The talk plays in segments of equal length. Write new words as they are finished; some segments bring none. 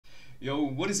Yo,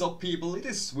 what is up people? It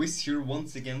is Swiss here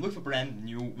once again with a brand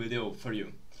new video for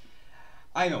you.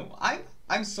 I know,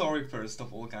 I'm sorry first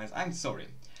of all guys, I'm sorry.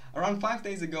 Around 5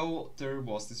 days ago there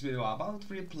was this video about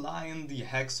R.I.P.Lion, the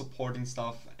hack supporting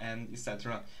stuff and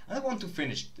etc. And I want to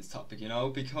finish this topic, you know,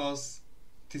 because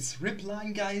this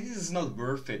R.I.P.Lion guy, this is not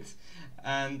worth it.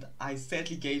 And I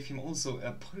sadly gave him also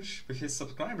a push with his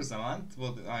subscribers amount,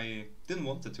 what I didn't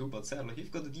want to, but sadly he's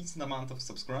got a decent amount of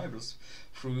subscribers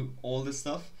through all this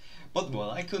stuff. But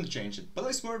well, I couldn't change it. But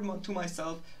I swore to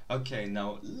myself, okay,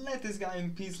 now let this guy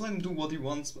in peace, let him do what he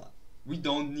wants. We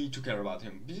don't need to care about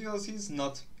him, because he's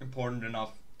not important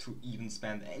enough to even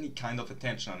spend any kind of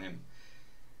attention on him.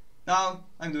 Now,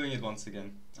 I'm doing it once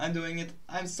again. I'm doing it,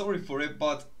 I'm sorry for it,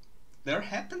 but there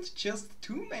happened just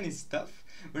too many stuff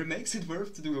where it makes it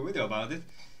worth to do a video about it.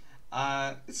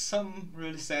 It's some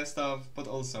really sad stuff, but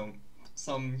also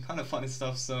some kind of funny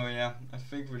stuff, so yeah, I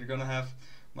think we're gonna have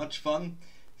much fun.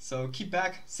 So keep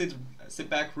back, sit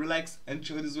back, relax,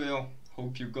 enjoy this video.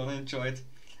 Hope you're gonna enjoy it,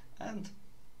 and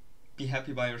be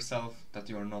happy by yourself that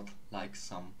you're not like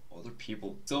some other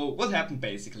people. So what happened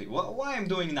basically? Why I'm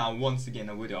doing now once again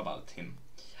a video about him.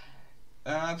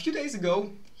 A few days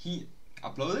ago he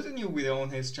uploaded a new video on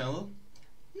his channel.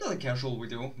 Not a casual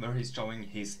video where he's showing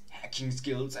his hacking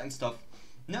skills and stuff.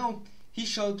 No, he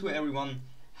showed to everyone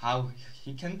how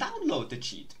he can download the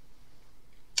cheat.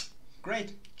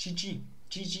 Great,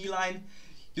 GG line.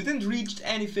 You didn't reach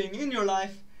anything in your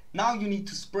life. Now you need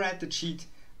to spread the cheat.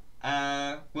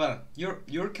 Well,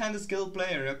 you're kind of skilled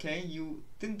player, okay? You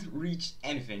didn't reach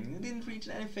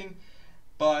anything.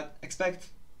 But expect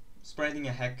spreading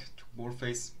a hack to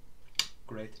Warface.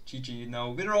 Great, GG.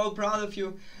 No, we're all proud of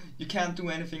you. You can't do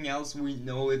anything else. We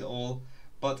know it all.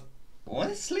 But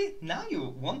honestly, now you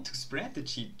want to spread the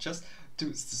cheat just to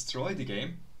destroy the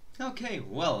game. Okay,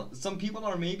 well, some people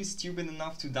are maybe stupid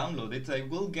enough to download it. They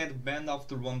will get banned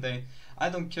after one day. I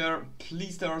don't care.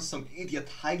 Please, there are some idiot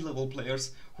high-level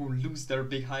players who lose their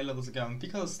big high-levels account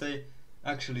because they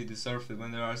actually deserve it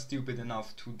when they are stupid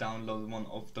enough to download one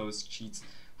of those cheats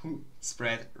who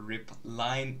spread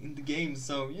R.I.P.Lion in the game.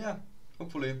 So yeah,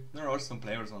 hopefully there are some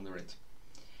players under it.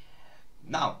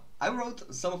 Now, I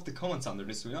wrote some of the comments under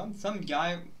this video. Some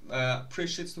guy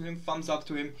appreciates to him, thumbs up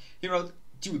to him. He wrote,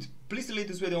 "Dude, please delete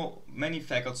this video. Many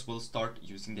faggots will start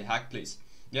using the hack, please."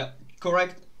 Yeah,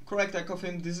 correct hack of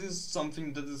him. This is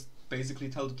something that is basically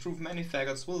tell the truth. Many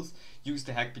faggots will use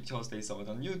the hack because they saw it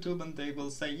on YouTube and they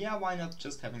will say, yeah, why not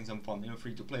just having some fun in a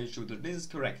free-to-play shooter. This is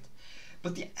correct.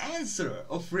 But the answer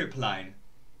of R.I.P.Lion,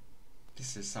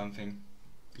 this is something,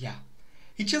 yeah.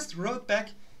 He just wrote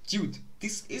back, "Dude,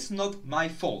 this is not my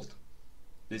fault."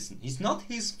 Listen, it's not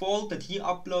his fault that he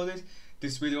uploaded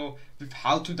this video with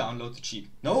how to download the cheat.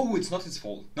 No, it's not his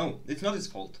fault. No, it's not his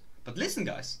fault. But listen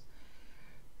guys,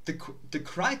 the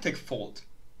Crytek fault.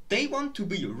 They want to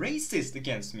be racist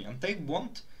against me, and they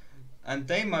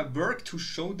might work to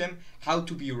show them how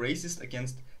to be racist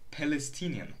against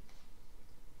Palestinian.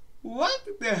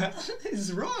 What the hell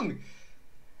is wrong?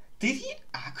 Did he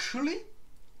actually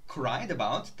cried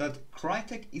about that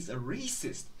Crytek is a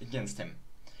racist against him?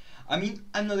 I mean,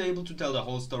 I'm not able to tell the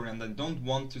whole story, and I don't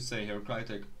want to say here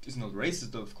Crytek is not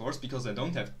racist, of course, because I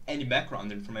don't have any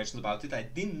background information about it. I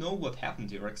didn't know what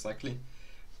happened here exactly.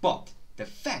 But the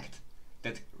fact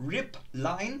that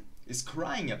R.I.P.Lion is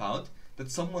crying about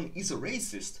that someone is a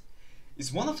racist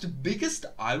is one of the biggest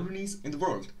ironies in the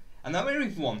world. And now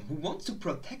everyone who wants to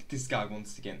protect this guy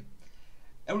once again,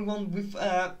 everyone with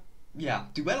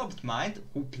developed mind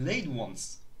who played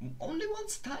only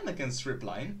once time against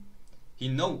R.I.P.Lion, he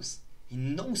knows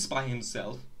by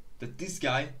himself that this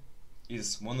guy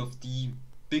is one of the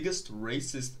biggest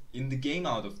racists in the game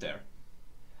out of there.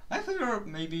 I have here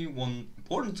maybe one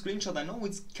important screenshot. I know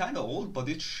it's kinda old, but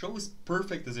it shows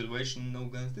perfect the situation. No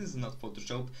guys, this is not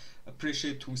Photoshop.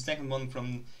 Appreciate 2-second one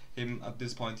from him at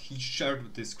this point. He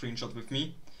shared this screenshot with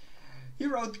me. He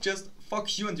wrote just,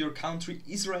 "Fuck you and your country,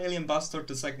 Israeli bastard."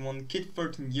 The second one, "Kid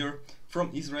 13 year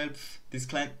from Israel, pff, this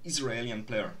clan Israeli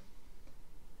player."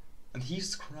 And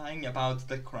he's crying about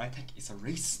that Crytek is a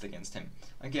racist against him.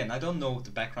 Again, I don't know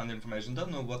the background information,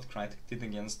 don't know what Crytek did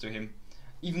against to him,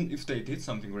 even if they did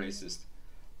something racist.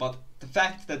 But the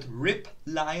fact that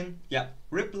R.I.P.Lion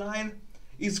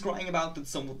is crying about that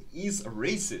someone is a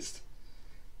racist,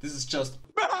 this is just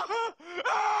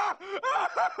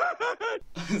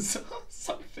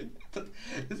something that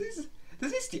this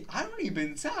is the irony of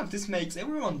itself. This makes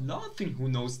everyone laughing who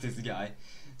knows this guy.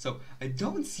 So I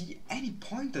don't see any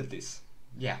point at this.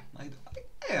 Yeah,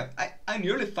 I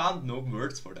nearly found no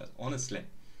words for that, honestly.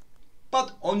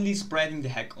 But only spreading the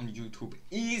hack on YouTube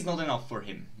is not enough for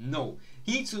him. No,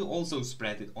 he needs to also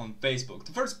spread it on Facebook.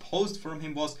 The first post from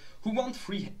him was, who want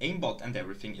free aimbot and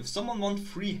everything? If someone want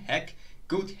free hack,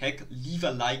 good hack, leave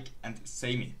a like and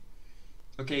say me.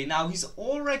 Okay, now he's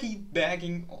already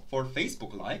begging for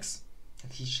Facebook likes,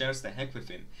 and he shares the hack with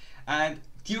him. And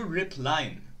dear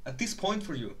R.I.P.Lion, at this point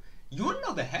for you, you're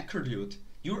not a hacker, dude.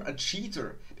 You're a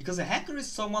cheater, because a hacker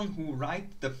is someone who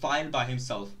writes the file by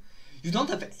himself. You don't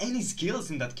have any skills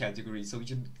in that category, so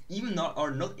you even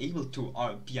are not able to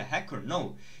be a hacker.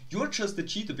 No, you're just a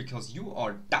cheater because you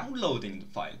are downloading the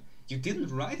file. You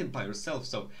didn't write it by yourself,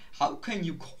 so how can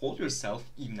you call yourself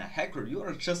even a hacker? You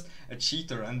are just a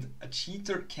cheater, and a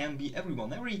cheater can be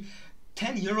everyone. Every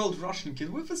 10-year-old Russian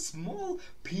kid with a small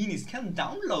penis can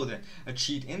download a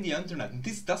cheat in the internet, and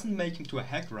this doesn't make him to a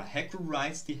hacker. A hacker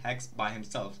writes the hacks by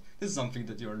himself. This is something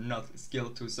that you're not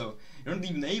skilled to, so you're not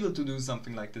even able to do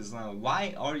something like this now.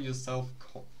 Why are you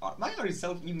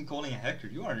even calling a hacker?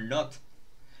 You are not.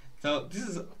 So this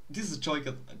is a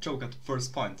joke at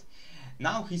first point.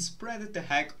 Now he spreaded the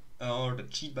hack, or the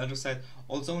cheat better said,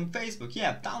 also on Facebook.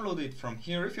 Yeah, download it from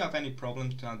here. If you have any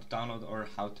problems to how to download or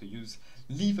how to use,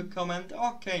 leave a comment.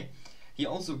 Okay. He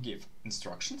also gave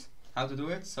instructions how to do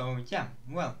it. So yeah,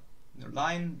 well,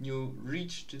 R.I.P.Lion, you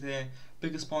reached the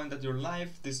biggest point of your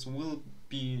life.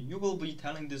 You will be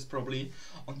telling this probably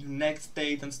on your next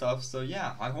date and stuff. So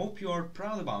yeah, I hope you are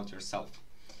proud about yourself.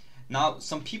 Now,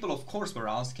 some people of course were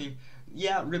asking,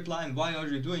 yeah, R.I.P.Lion, why are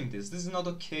you doing this? This is not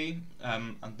okay,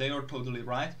 and they are totally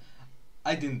right.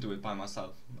 I didn't do it by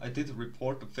myself. I did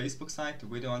report the Facebook site, the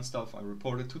video and stuff. I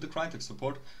reported to the Crytek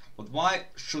support. But why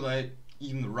should I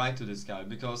even write to this guy?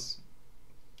 Because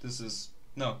there is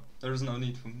no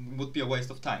need. It would be a waste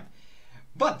of time.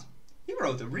 But he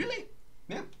wrote a really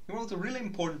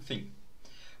important thing.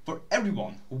 For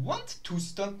everyone who wants to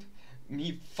stop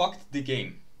me fucked the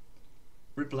game.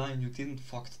 R.I.P.Lion, you didn't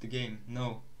fucked the game.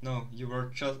 No,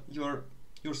 you're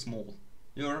small.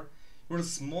 You're a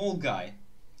small guy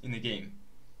in the game,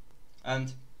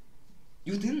 and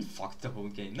you didn't fuck the whole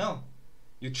game. No,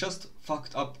 you just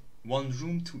fucked up one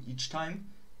room to each time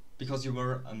because you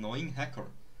were an annoying hacker,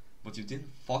 but you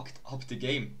didn't fucked up the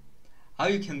game. How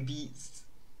you can be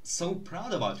so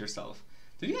proud about yourself?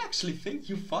 Do you actually think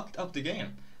you fucked up the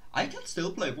game? I can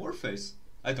still play Warface.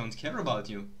 I don't care about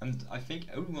you, and I think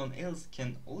everyone else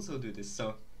can also do this,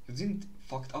 so you didn't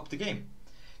fucked up the game.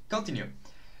 Continue.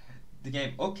 The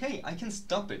game, okay, I can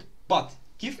stop it, but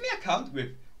give me an account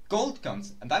with gold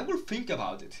guns and I will think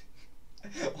about it.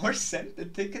 Or send the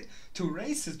ticket to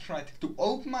Racist Crytek to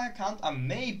open my account, and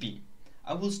maybe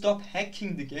I will stop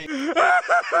hacking the game.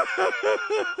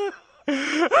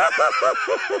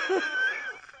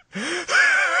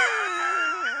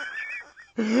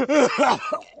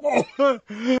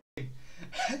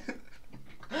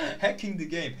 Hacking the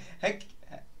game.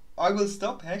 I will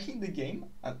stop hacking the game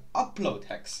and upload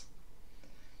hacks.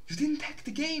 You didn't hack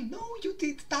the game. No, you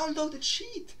did download a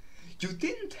cheat. You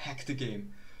didn't hack the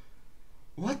game.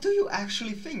 What do you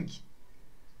actually think?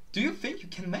 Do you think you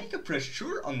can make a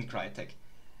pressure on Crytek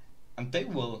and they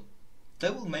will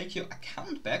make your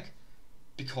account back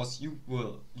because you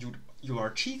are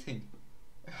cheating?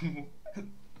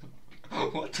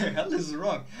 What the hell is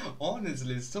wrong?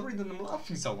 Honestly, sorry that I'm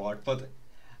laughing so hard, but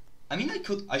I mean, I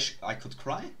could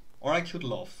cry or I could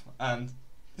laugh, and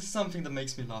this is something that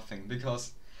makes me laughing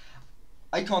because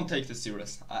I can't take this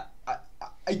serious.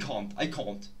 I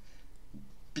can't,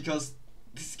 because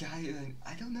this guy,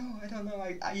 I don't know,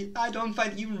 I don't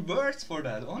find even words for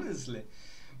that, honestly.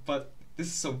 But this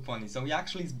is so funny. So he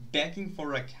actually is begging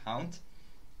for an account.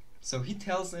 So he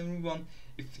tells everyone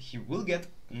if he will get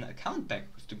an account back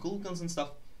with the gold guns and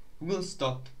stuff, he will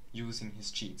stop using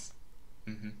his cheats.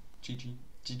 GG.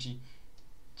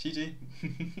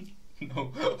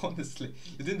 No, honestly,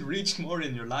 you didn't reach more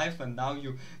in your life, and now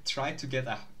you try to get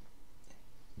a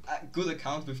good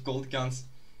account with gold guns,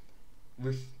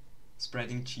 with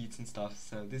spreading cheats and stuff.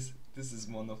 So this is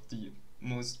one of the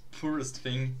most poorest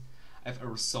thing I've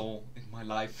ever saw in my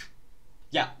life.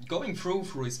 Yeah, going through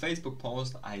his Facebook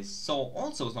post, I saw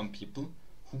also some people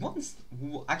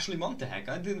who actually want to hack.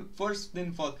 I first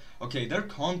thought, okay, there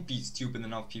can't be stupid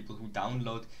enough people who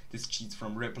download these cheats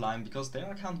from R.I.P.Lion because their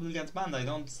account will get banned. I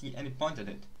don't see any point in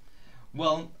it.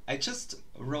 Well, I just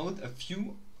wrote a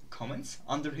few comments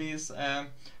under his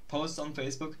post on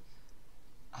Facebook,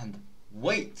 and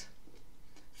wait,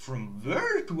 from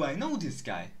where do I know this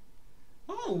guy?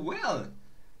 Oh well,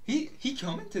 he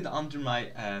commented under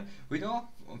my video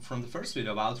from the first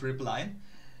video about R.I.P.Lion.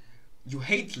 You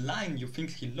hate Lion, you think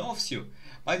he loves you.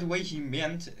 By the way, he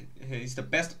meant he's the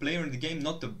best player in the game,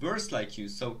 not the worst like you.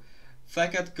 So,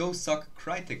 faggot, go suck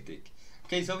Crytek dick.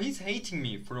 Okay, so he's hating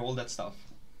me for all that stuff.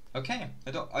 Okay,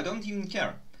 I don't even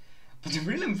care. But the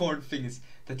really important thing is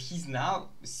that he's now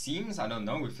seems, I don't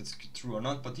know if it's true or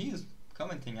not, but he is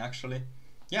commenting actually.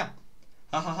 Yeah,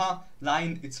 hahaha,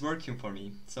 Lion, it's working for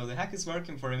me. So the hack is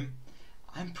working for him.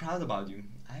 I'm proud about you.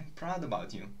 I'm proud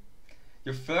about you.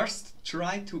 You first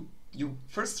try to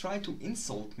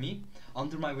insult me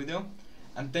under my video,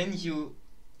 and then you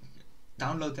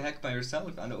download the hack by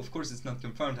yourself. And of course, it's not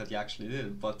confirmed that you actually did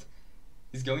it, but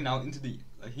he's going now into the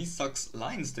he sucks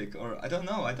lion stick, or I don't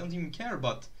know. I don't even care.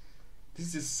 But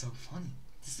this is so funny.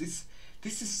 This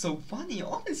is so funny.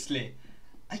 Honestly,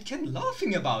 I can't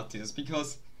laughing about this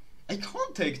because I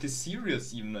can't take this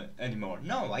serious even anymore.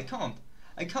 No, I can't.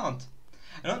 I can't.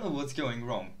 I don't know what's going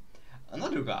wrong.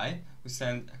 Another guy who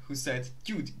said,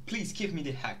 dude, please give me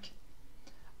the hack.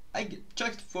 I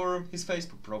checked for his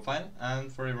Facebook profile,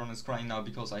 and for everyone is crying now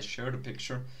because I shared a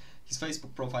picture. His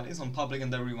Facebook profile is on public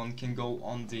and everyone can go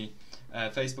on the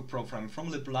Facebook profile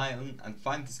from R.I.P.Lion and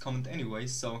find this comment anyway,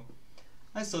 so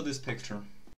I saw this picture.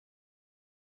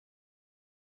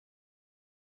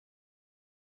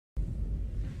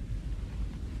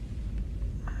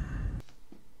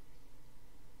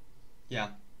 Yeah.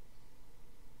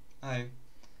 I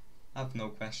have no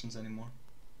questions anymore.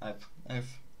 I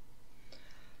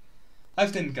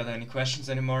didn't got any questions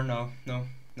anymore. No.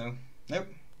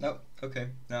 Okay.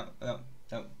 No.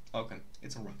 Okay.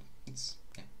 It's alright. It's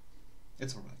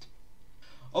alright.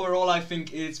 Overall, I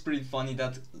think it's pretty funny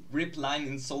that R.I.P.Lion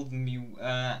insulted me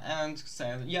and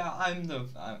said, yeah,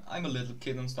 I'm a little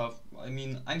kid and stuff. I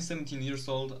mean, I'm 17 years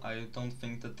old. I don't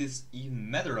think that this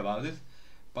even matter about it.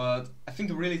 But I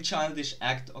think a really childish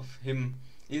act of him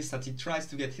is that he tries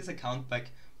to get his account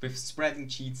back with spreading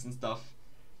cheats and stuff.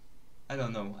 I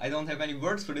don't know. I don't have any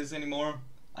words for this anymore.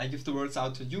 I give the words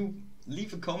out to you.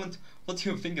 Leave a comment. What do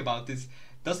you think about this?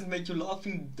 Does it make you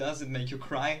laughing? Does it make you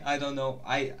cry? I don't know.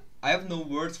 I have no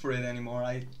words for it anymore.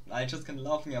 I just can't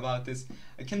laughing about this.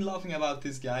 I can't laughing about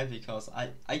this guy because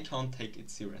I can't take it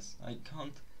serious. I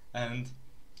can't, and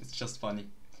it's just funny.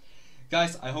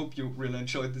 Guys, I hope you really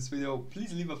enjoyed this video.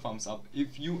 Please leave a thumbs up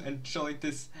if you enjoyed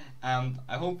this, and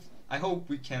I hope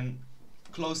we can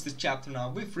close this chapter now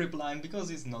with R.I.P.Lion because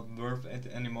he's not worth it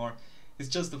anymore. He's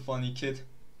just a funny kid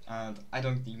and I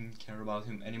don't even care about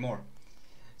him anymore.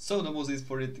 So that was it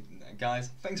for it, guys.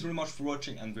 Thanks very much for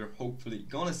watching, and we're hopefully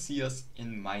gonna see us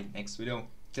in my next video.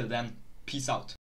 Till then, peace out.